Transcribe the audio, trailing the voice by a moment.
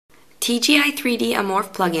Tgi3D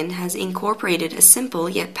Amorph plugin has incorporated a simple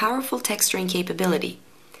yet powerful texturing capability.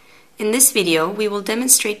 In this video, we will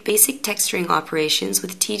demonstrate basic texturing operations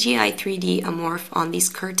with Tgi3D Amorph on these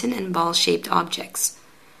curtain and ball-shaped objects.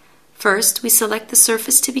 First, we select the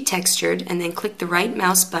surface to be textured and then click the right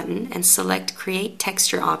mouse button and select Create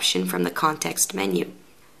Texture option from the context menu.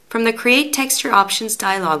 From the Create Texture Options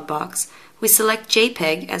dialog box, we select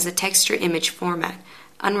JPEG as a texture image format,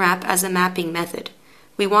 Unwrap as a mapping method.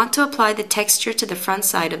 We want to apply the texture to the front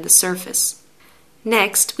side of the surface.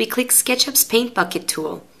 Next, we click SketchUp's Paint Bucket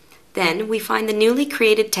tool. Then, we find the newly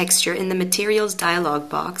created texture in the Materials dialog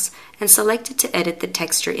box and select it to edit the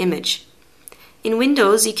texture image. In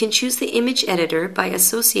Windows, you can choose the image editor by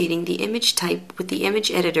associating the image type with the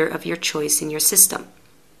image editor of your choice in your system.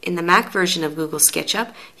 In the Mac version of Google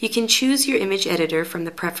SketchUp, you can choose your image editor from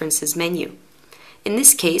the Preferences menu. In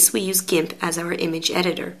this case, we use GIMP as our image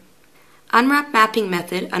editor. Unwrap mapping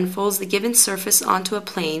method unfolds the given surface onto a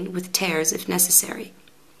plane with tears if necessary.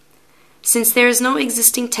 Since there is no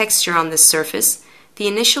existing texture on this surface, the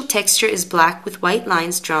initial texture is black with white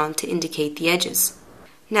lines drawn to indicate the edges.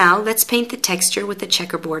 Now let's paint the texture with a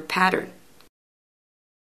checkerboard pattern.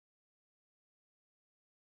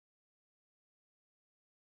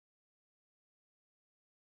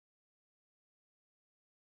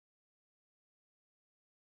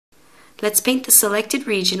 Let's paint the selected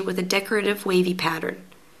region with a decorative wavy pattern.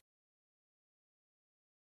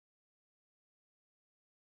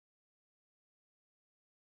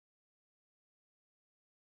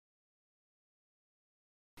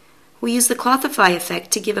 We use the clothify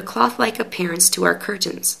effect to give a cloth-like appearance to our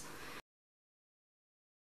curtains.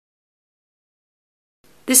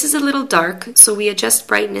 This is a little dark, so we adjust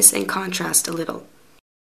brightness and contrast a little.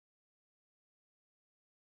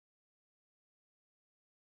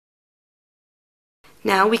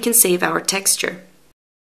 Now we can save our texture.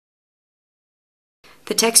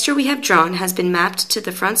 The texture we have drawn has been mapped to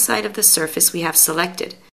the front side of the surface we have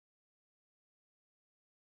selected.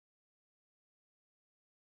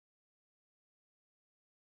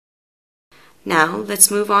 Now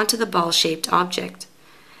let's move on to the ball-shaped object.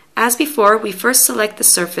 As before, we first select the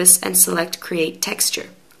surface and select Create Texture.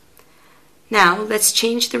 Now let's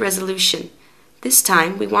change the resolution. This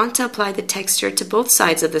time, we want to apply the texture to both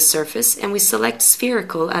sides of the surface, and we select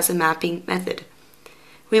Spherical as a mapping method.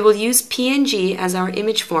 We will use PNG as our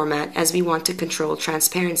image format as we want to control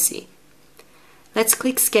transparency. Let's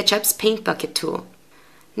click SketchUp's Paint Bucket tool.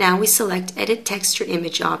 Now we select Edit Texture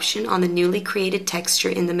Image option on the newly created texture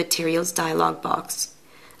in the Materials dialog box.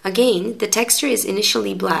 Again, the texture is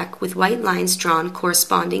initially black with white lines drawn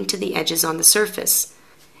corresponding to the edges on the surface.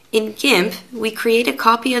 In GIMP, we create a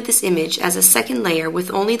copy of this image as a second layer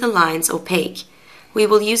with only the lines opaque. We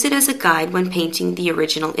will use it as a guide when painting the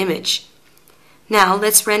original image. Now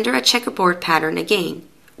let's render a checkerboard pattern again.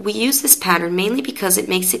 We use this pattern mainly because it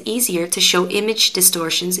makes it easier to show image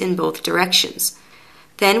distortions in both directions.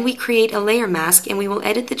 Then we create a layer mask and we will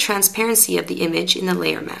edit the transparency of the image in the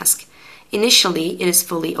layer mask. Initially, it is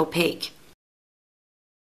fully opaque.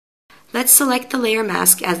 Let's select the layer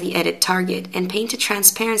mask as the edit target and paint a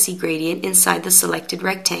transparency gradient inside the selected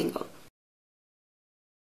rectangle.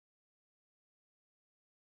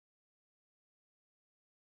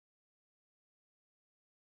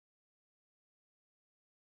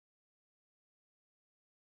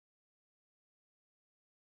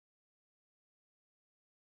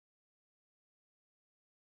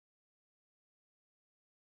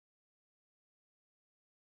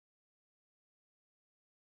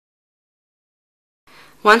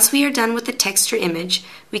 Once we are done with the texture image,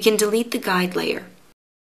 we can delete the guide layer.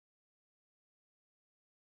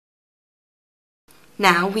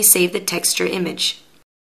 Now we save the texture image.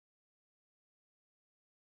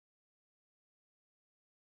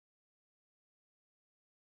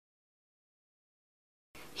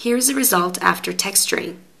 Here's the result after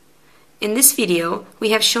texturing. In this video,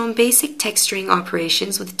 we have shown basic texturing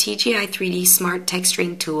operations with Tgi3D Smart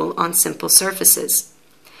Texturing tool on simple surfaces.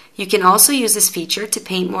 You can also use this feature to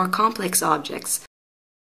paint more complex objects,